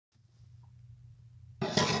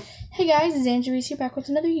Hey guys, it's Andrew here back with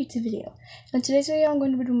another YouTube video. In today's video, I'm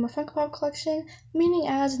going to be doing my Funko Pop collection, meaning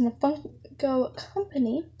as in the Funko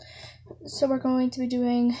company. So we're going to be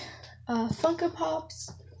doing Funko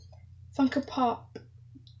Pops, Funko Pop,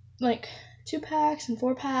 like 2-packs and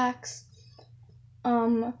 4-packs,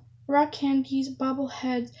 rock candies,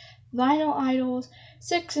 bobbleheads, vinyl idols,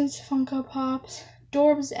 6-inch Funko Pops,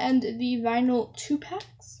 Dorbs, and the vinyl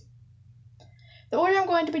 2-packs. The order I'm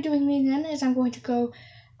going to be doing these in is I'm going to go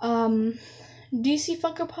DC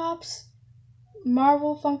Funko Pops,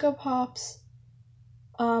 Marvel Funko Pops,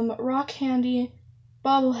 rock candy,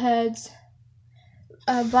 bobbleheads,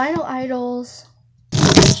 vinyl idols,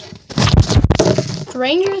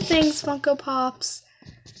 Stranger Things Funko Pops,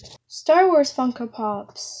 Star Wars Funko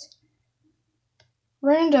Pops,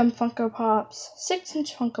 random Funko Pops,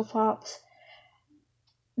 6-inch Funko Pops,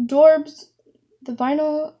 Dorbs, the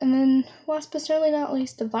vinyl, and then last but certainly not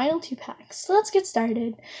least, the vinyl 2-packs. So let's get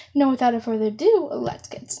started. No, without further ado, let's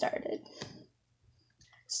get started.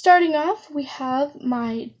 Starting off, we have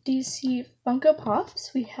my DC Funko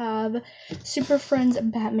Pops. We have Super Friends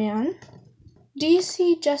Batman,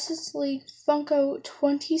 DC Justice League Funko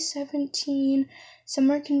 2017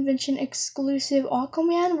 Summer Convention exclusive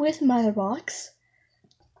Aquaman with Mother Box,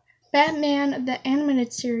 Batman the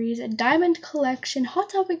Animated Series Diamond Collection Hot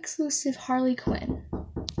Tub exclusive Harley Quinn,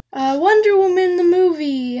 Wonder Woman the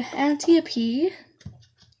movie Antiope,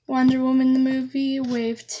 Wonder Woman the movie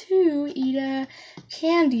Wave 2 Ida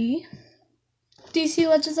Candy, DC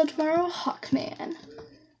Legends of Tomorrow Hawkman,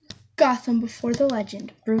 Gotham Before the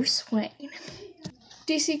Legend Bruce Wayne,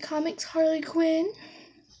 DC Comics Harley Quinn,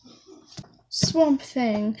 Swamp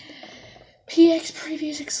Thing PX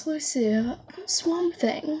Previews exclusive Swamp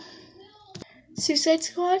Thing, Suicide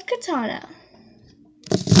Squad Katana,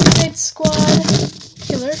 Suicide Squad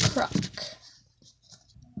Killer Croc,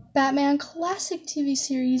 Batman Classic TV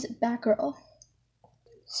Series Batgirl,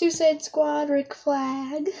 Suicide Squad Rick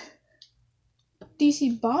Flag,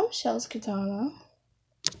 DC Bombshells Katana,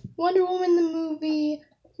 Wonder Woman the movie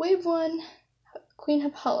Wave 1 Queen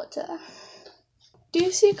Hippolyta,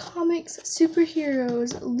 DC Comics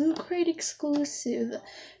Superheroes Loot Crate exclusive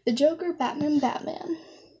The Joker Batman,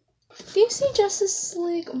 DC Justice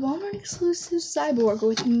League Walmart exclusive Cyborg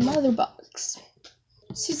with Mother Box,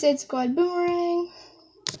 Suicide Squad Boomerang,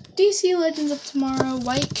 DC Legends of Tomorrow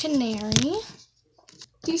White Canary,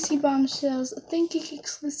 DC Bombshells Think Geek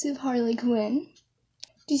exclusive Harley Quinn,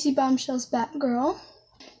 DC Bombshells Batgirl,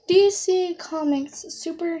 DC Comics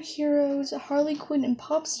Superheroes Harley Quinn and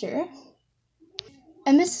Popster,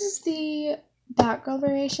 and this is the Batgirl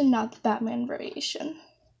variation, not the Batman variation.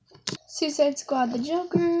 Suicide Squad The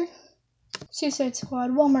Joker, Suicide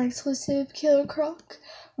Squad Walmart exclusive Killer Croc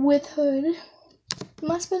with Hood.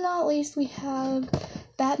 Last but not least, we have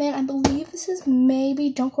Batman. I believe this is maybe,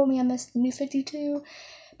 don't quote me on this, the New 52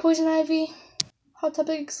 Poison Ivy, Hot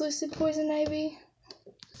Topic exclusive Poison Ivy.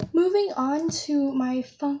 Moving on to my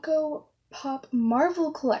Funko Pop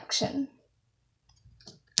Marvel collection.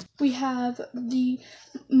 We have the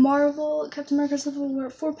Marvel Captain America Civil War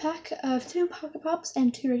 4-pack of 2 Pocket Pops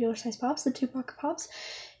and 2 regular size Pops. The 2 Pocket Pops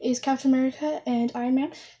is Captain America and Iron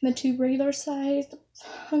Man. And the 2 regular sized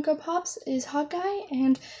Funko Pops is Hawkeye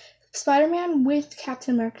and Spider-Man with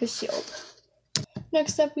Captain America's shield.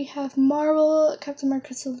 Next up, we have Marvel Captain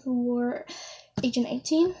America Civil War Agent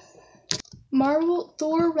 18. Marvel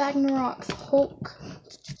Thor Ragnarok Hulk.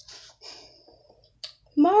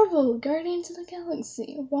 Marvel Guardians of the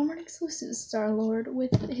Galaxy Walmart exclusive Star-Lord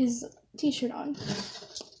with his t-shirt on.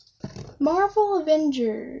 Marvel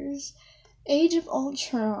Avengers Age of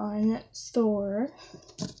Ultron Thor.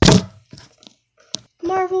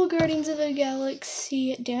 Marvel Guardians of the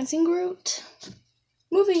Galaxy Dancing Groot.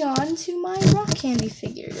 Moving on to my rock candy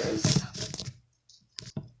figures.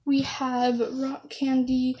 We have rock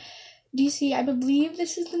candy DC, I believe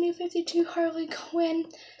this is the New 52 Harley Quinn,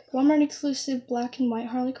 Walmart exclusive black and white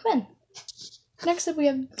Harley Quinn. Next up, we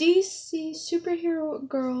have DC Superhero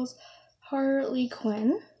Girls Harley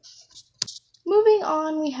Quinn. Moving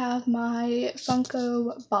on, we have my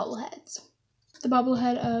Funko bobbleheads. The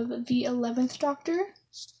bobblehead of the 11th Doctor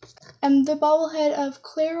and the bobblehead of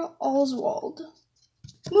Claire Oswald.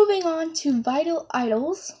 Moving on to Vital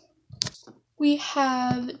Idols. We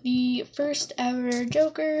have the first ever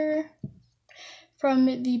Joker from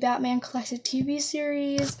the Batman Classic TV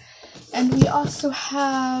series, and we also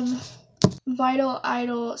have Vital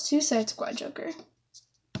Idol Suicide Squad Joker.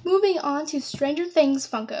 Moving on to Stranger Things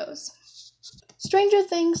Funkos. Stranger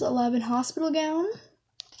Things 11 Hospital Gown,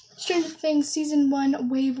 Stranger Things Season 1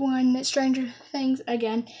 Wave 1 Stranger Things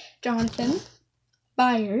again Jonathan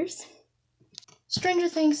Byers, Stranger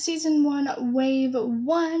Things Season 1 Wave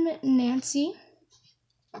 1 Nancy.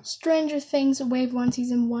 Stranger Things Wave 1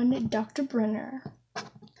 Season 1 Dr. Brenner.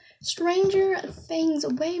 Stranger Things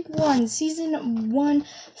Wave 1 Season 1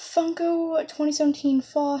 Funko 2017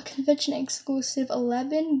 Fall Convention Exclusive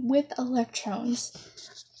 11 with Electrons.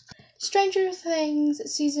 Stranger Things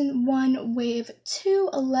Season 1 Wave 2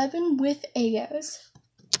 11 with Egos.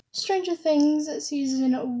 Stranger Things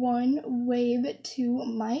Season 1 Wave 2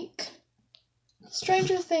 Mike.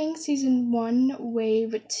 Stranger Things Season 1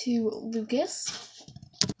 Wave 2 Lucas.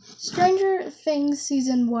 Stranger Things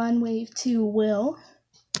Season 1 Wave 2 Will.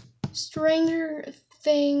 Stranger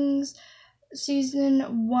Things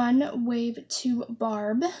Season 1 Wave 2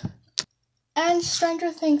 Barb. And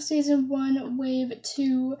Stranger Things Season 1 Wave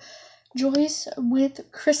 2 Joyce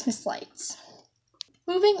with Christmas lights.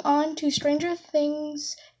 Moving on to Stranger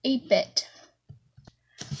Things 8-Bit.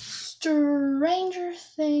 Stranger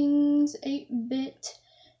Things 8-Bit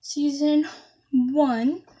Season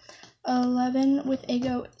 1 11 with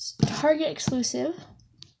Ego Target exclusive.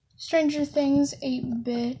 Stranger Things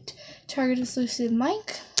 8-Bit Target exclusive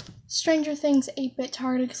Mike. Stranger Things 8-Bit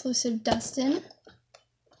Target exclusive Dustin.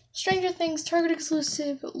 Stranger Things Target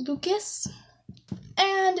exclusive Lucas.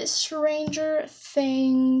 And Stranger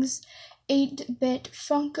Things 8-Bit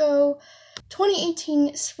Funko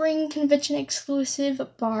 2018 Spring Convention exclusive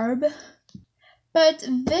Barb. But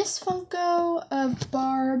this Funko of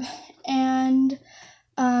Barb and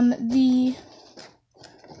the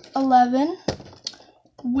 11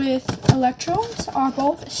 with Electrons are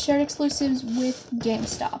both shared exclusives with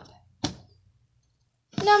GameStop.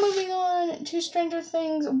 Now moving on to Stranger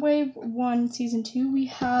Things Wave 1 Season 2, we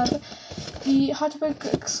have the Hot Topic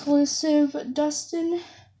exclusive Dustin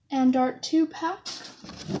and Dart 2-pack.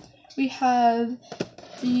 We have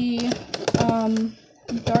the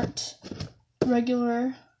Dart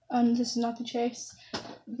regular, this is not the Chase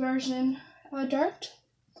version Dart.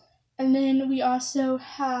 And then we also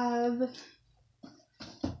have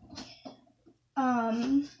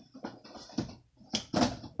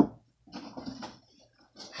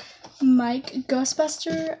Mike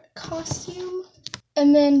Ghostbuster costume.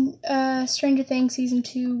 And then Stranger Things Season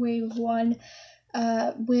 2 Wave 1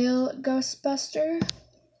 Will Ghostbuster.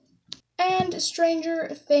 And Stranger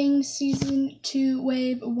Things Season 2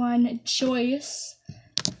 Wave 1 Joyce.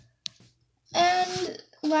 And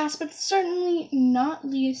last but certainly not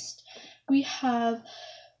least, we have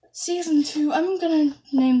Season 2, I'm gonna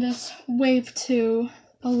name this Wave 2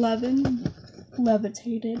 11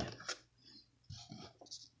 Levitated.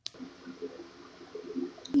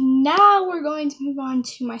 Now we're going to move on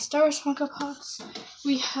to my Star Wars Funko Pops.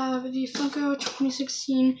 We have the Funko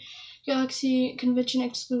 2016 Galaxy Convention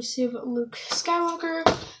exclusive Luke Skywalker.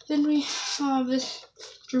 Then we have this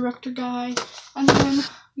director guy. And then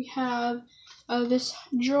we have this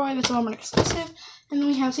droid that's Walmart exclusive. And then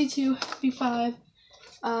we have C2, B5,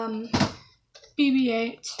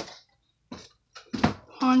 BB-8,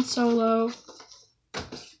 Han Solo,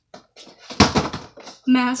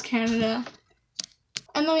 Maz Canada.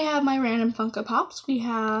 And then we have my random Funko Pops. We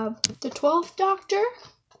have the 12th Doctor,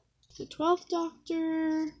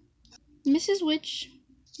 Mrs. Witch,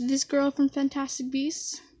 this girl from Fantastic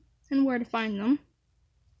Beasts, and Where to Find Them,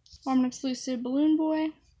 Walmart exclusive Balloon Boy,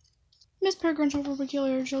 Miss Peregrine's Home for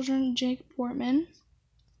Peculiar Children, Jake Portman,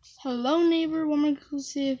 Hello Neighbor, Walmart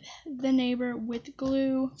exclusive The Neighbor with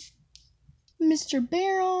Glue, Mr.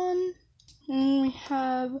 Baron, and we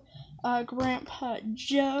have Grandpa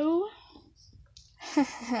Joe,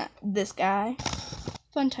 this guy,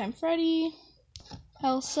 Funtime Freddy,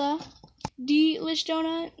 Elsa, Delish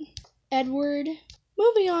Donut, Edward.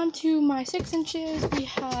 Moving on to my 6 inches, we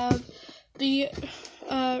have the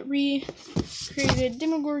recreated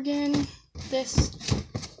Demogorgon, this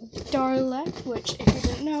Darlek, which, if you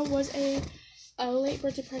didn't know, was a late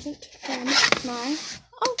birthday present from my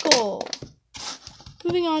uncle.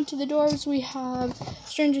 Moving on to the dwarves, we have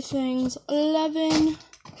Stranger Things 11,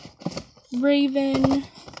 Raven,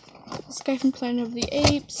 this guy from Planet of the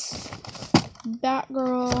Apes,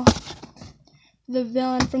 Batgirl, the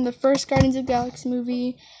villain from the first Guardians of the Galaxy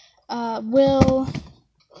movie, Will,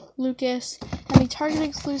 Lucas, and the Target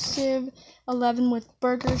exclusive 11 with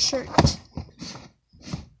Burger shirt.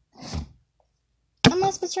 And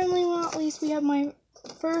last but certainly not least, we have my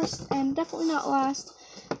first and definitely not last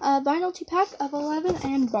vinyl 2-pack of 11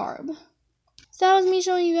 and Barb. So that was me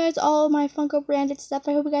showing you guys all of my Funko branded stuff.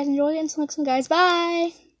 I hope you guys enjoyed it, and see you next time, guys.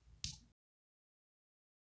 Bye!